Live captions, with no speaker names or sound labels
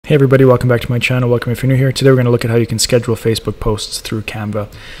Hey everybody, welcome back to my channel. Welcome if you're new here. Today we're going to look at how you can schedule Facebook posts through Canva.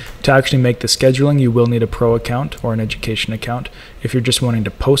 To actually make the scheduling, you will need a pro account or an education account. If you're just wanting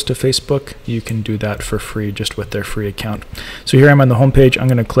to post to Facebook, you can do that for free just with their free account. So here I'm on the home page. I'm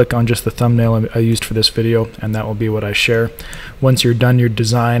going to click on just the thumbnail I used for this video, and that will be what I share. Once you're done your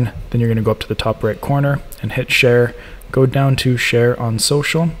design, then you're going to go up to the top right corner and hit share. Go down to share on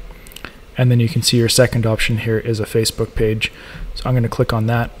social. And then you can see your second option here is a Facebook page. So I'm going to click on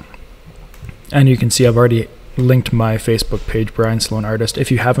that. And you can see I've already linked my Facebook page, Brian Sloan Artist. If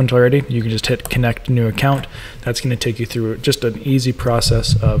you haven't already, you can just hit connect new account. That's going to take you through just an easy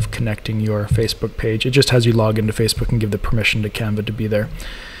process of connecting your Facebook page. It just has you log into Facebook and give the permission to Canva to be there.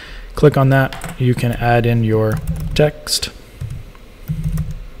 Click on that. You can add in your text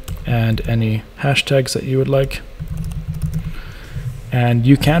and any hashtags that you would like. And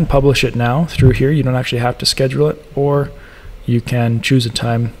you can publish it now through here. You don't actually have to schedule it, or you can choose a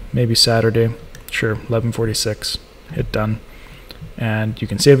time, maybe Saturday, sure, 11:46, hit done. And you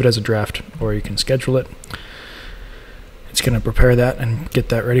can save it as a draft, or you can schedule it. It's going to prepare that and get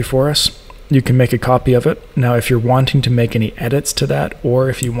that ready for us. You can make a copy of it. Now, if you're wanting to make any edits to that, or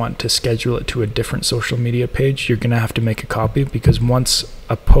if you want to schedule it to a different social media page, you're going to have to make a copy, because once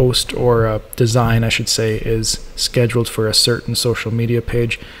a post or a design, I should say, is scheduled for a certain social media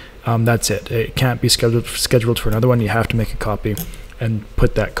page, that's it. It can't be scheduled for another one. You have to make a copy and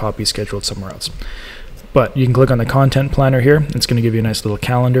put that copy scheduled somewhere else. But you can click on the content planner here. It's going to give you a nice little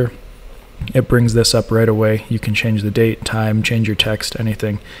calendar. It brings this up right away. You can change the date, time, change your text,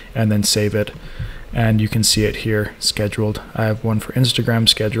 anything, and then save it. And you can see it here scheduled. I have one for Instagram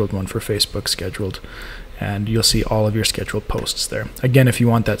scheduled, one for Facebook scheduled, and you'll see all of your scheduled posts there. Again, if you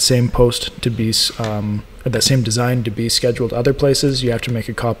want that same post to be that same design to be scheduled other places, you have to make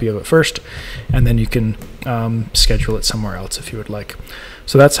a copy of it first, and then you can schedule it somewhere else if you would like.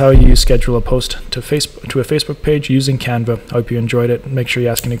 So that's how you schedule a post to a Facebook page using Canva. I hope you enjoyed it. Make sure you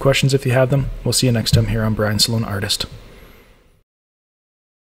ask any questions if you have them. We'll see you next time here on Brian Sloan Artist.